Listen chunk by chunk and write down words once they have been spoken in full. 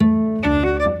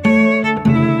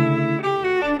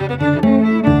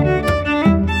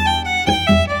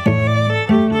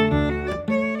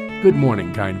Good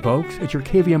morning, kind folks. It's your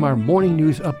KVMR Morning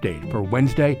News Update for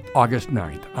Wednesday, August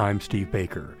 9th. I'm Steve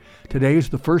Baker. Today is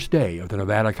the first day of the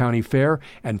Nevada County Fair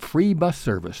and free bus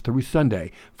service through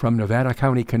Sunday from Nevada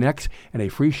County Connects and a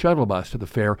free shuttle bus to the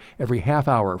fair every half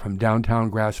hour from downtown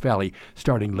Grass Valley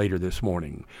starting later this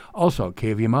morning. Also,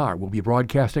 KVMR will be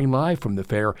broadcasting live from the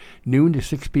fair noon to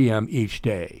 6 p.m. each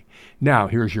day. Now,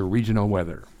 here's your regional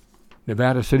weather.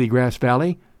 Nevada City, Grass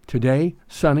Valley. Today,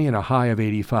 sunny and a high of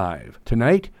 85.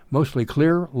 Tonight, mostly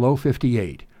clear, low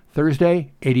 58.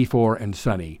 Thursday, 84 and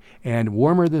sunny, and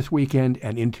warmer this weekend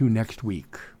and into next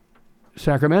week.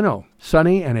 Sacramento,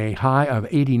 sunny and a high of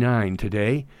 89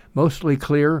 today, mostly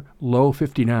clear, low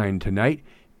 59 tonight,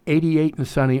 88 and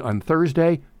sunny on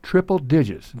Thursday, triple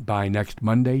digits by next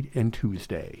Monday and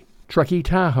Tuesday. Truckee,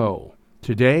 Tahoe,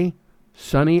 today,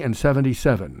 sunny and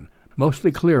 77,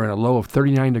 mostly clear and a low of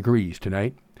 39 degrees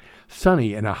tonight.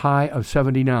 Sunny and a high of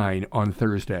 79 on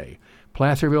Thursday.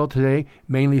 Placerville today,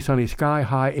 mainly sunny sky,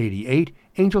 high 88.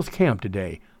 Angels Camp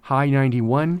today, high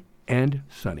 91 and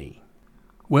sunny.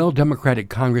 Well, Democratic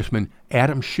Congressman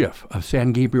Adam Schiff of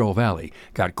San Gabriel Valley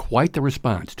got quite the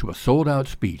response to a sold-out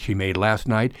speech he made last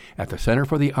night at the Center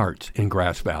for the Arts in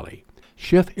Grass Valley.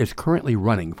 Schiff is currently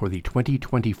running for the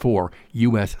 2024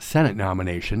 U.S. Senate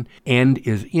nomination and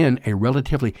is in a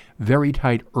relatively very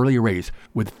tight early race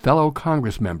with fellow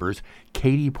Congress members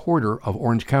Katie Porter of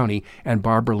Orange County and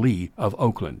Barbara Lee of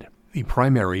Oakland. The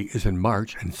primary is in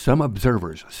March, and some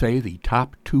observers say the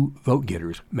top two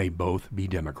vote-getters may both be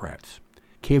Democrats.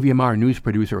 KVMR news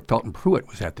producer Felton Pruitt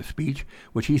was at the speech,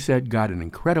 which he said got an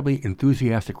incredibly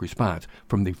enthusiastic response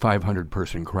from the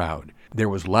 500-person crowd. There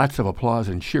was lots of applause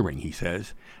and cheering, he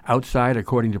says. Outside,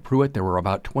 according to Pruitt, there were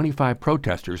about 25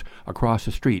 protesters across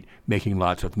the street making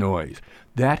lots of noise.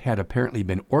 That had apparently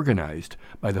been organized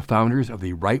by the founders of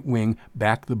the right-wing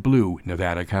Back the Blue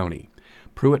Nevada County.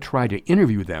 Pruitt tried to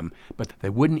interview them, but they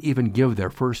wouldn't even give their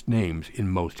first names in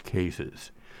most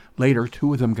cases. Later,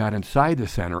 two of them got inside the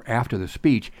center after the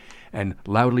speech and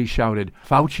loudly shouted,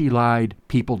 "Fauci lied,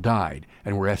 people died,"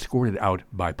 and were escorted out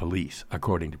by police,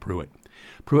 according to Pruitt.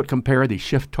 Pruitt compared the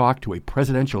Schiff talk to a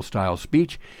presidential-style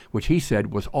speech, which he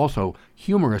said was also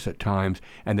humorous at times,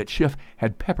 and that Schiff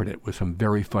had peppered it with some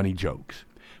very funny jokes.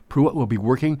 Pruitt will be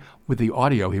working with the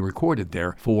audio he recorded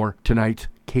there for tonight's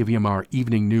KVMR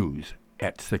Evening News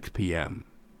at 6 p.m.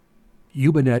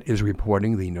 Yuba is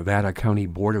reporting the Nevada County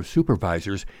Board of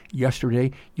Supervisors yesterday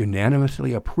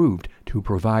unanimously approved to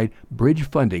provide bridge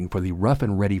funding for the Rough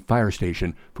and Ready Fire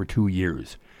Station for 2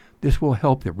 years. This will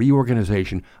help the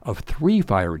reorganization of 3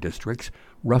 fire districts,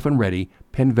 Rough and Ready,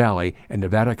 Penn Valley, and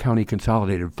Nevada County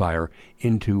Consolidated Fire,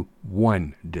 into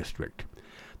one district.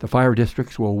 The fire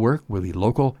districts will work with the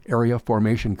Local Area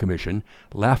Formation Commission,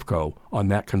 LAFCO, on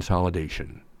that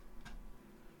consolidation.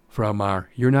 From our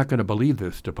You're Not Going to Believe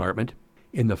This department,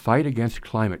 in the fight against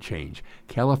climate change,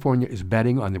 California is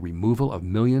betting on the removal of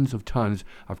millions of tons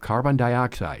of carbon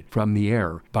dioxide from the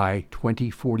air by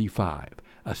 2045.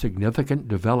 A significant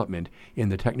development in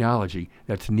the technology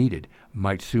that's needed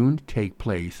might soon take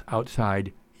place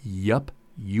outside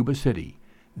Yuba City.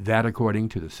 That according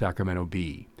to the Sacramento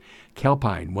Bee.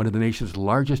 Calpine, one of the nation's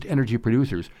largest energy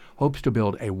producers, hopes to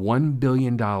build a $1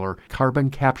 billion carbon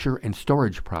capture and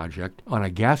storage project on a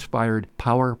gas-fired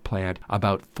power plant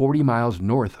about 40 miles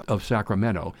north of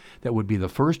Sacramento that would be the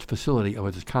first facility of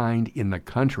its kind in the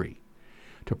country.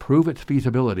 To prove its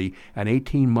feasibility, an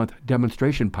 18-month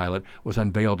demonstration pilot was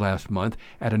unveiled last month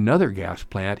at another gas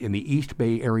plant in the East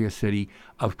Bay area city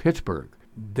of Pittsburgh.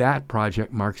 That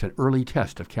project marks an early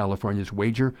test of California's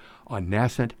wager on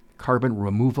nascent carbon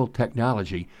removal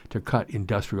technology to cut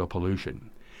industrial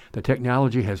pollution. The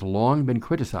technology has long been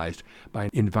criticized by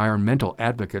environmental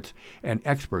advocates and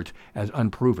experts as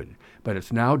unproven, but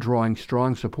it's now drawing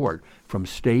strong support from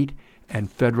state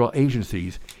and federal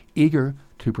agencies eager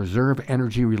to preserve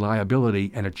energy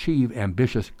reliability and achieve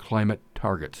ambitious climate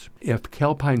targets. If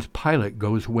Calpine's pilot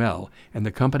goes well and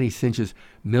the company cinches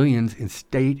millions in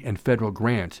state and federal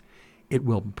grants, it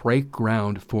will break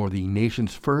ground for the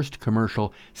nation's first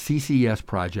commercial CCS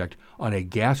project on a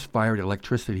gas-fired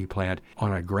electricity plant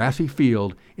on a grassy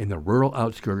field in the rural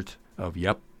outskirts of,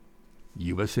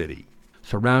 Yuba City.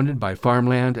 Surrounded by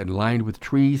farmland and lined with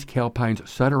trees, Calpine's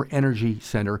Sutter Energy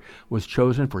Center was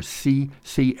chosen for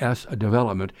CCS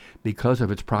development because of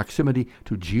its proximity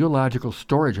to geological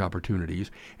storage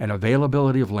opportunities and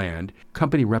availability of land,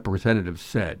 company representatives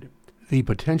said. The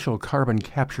potential carbon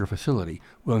capture facility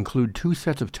will include 2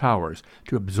 sets of towers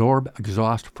to absorb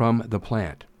exhaust from the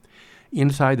plant.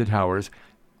 Inside the towers,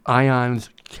 Ion's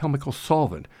chemical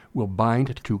solvent will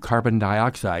bind to carbon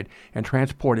dioxide and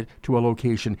transport it to a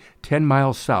location 10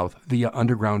 miles south via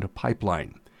underground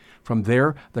pipeline. From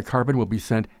there, the carbon will be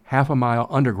sent half a mile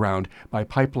underground by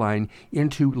pipeline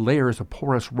into layers of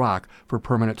porous rock for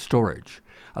permanent storage.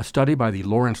 A study by the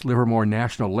Lawrence Livermore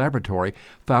National Laboratory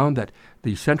found that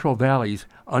the Central Valley's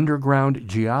underground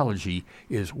geology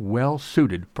is well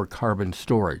suited for carbon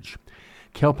storage.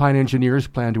 Calpine engineers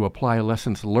plan to apply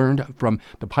lessons learned from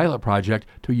the pilot project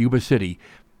to Yuba City,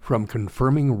 from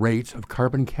confirming rates of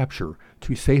carbon capture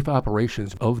to safe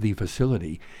operations of the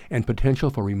facility and potential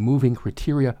for removing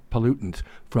criteria pollutants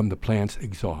from the plant's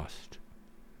exhaust.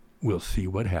 We'll see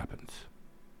what happens.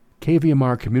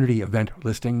 KVMR community event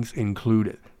listings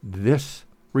include this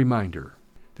reminder.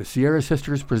 The Sierra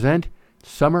Sisters present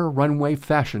Summer Runway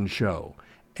Fashion Show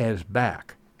is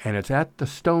back, and it's at the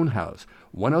Stonehouse,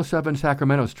 107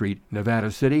 Sacramento Street,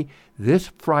 Nevada City,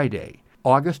 this Friday,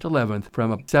 August 11th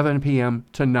from 7 p.m.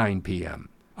 to 9 p.m.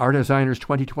 Our Designers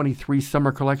 2023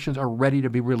 summer collections are ready to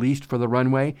be released for the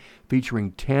runway,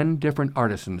 featuring 10 different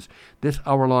artisans. This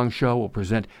hour-long show will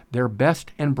present their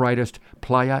best and brightest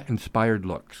playa-inspired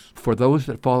looks. For those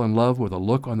that fall in love with a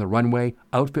look on the runway,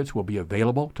 outfits will be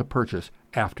available to purchase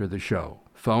after the show.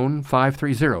 Phone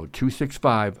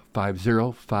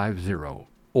 530-265-5050.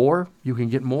 Or you can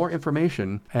get more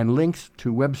information and links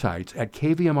to websites at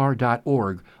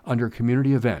kvmr.org under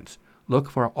Community Events. Look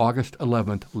for August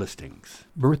 11th listings.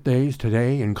 Birthdays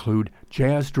today include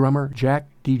jazz drummer Jack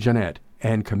DeJohnette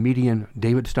and comedian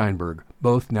David Steinberg,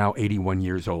 both now 81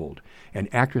 years old. And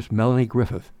actress Melanie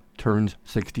Griffith turns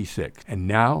 66. And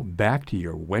now back to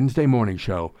your Wednesday morning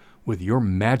show with your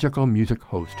magical music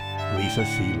host, Lisa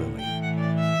C. Lilly.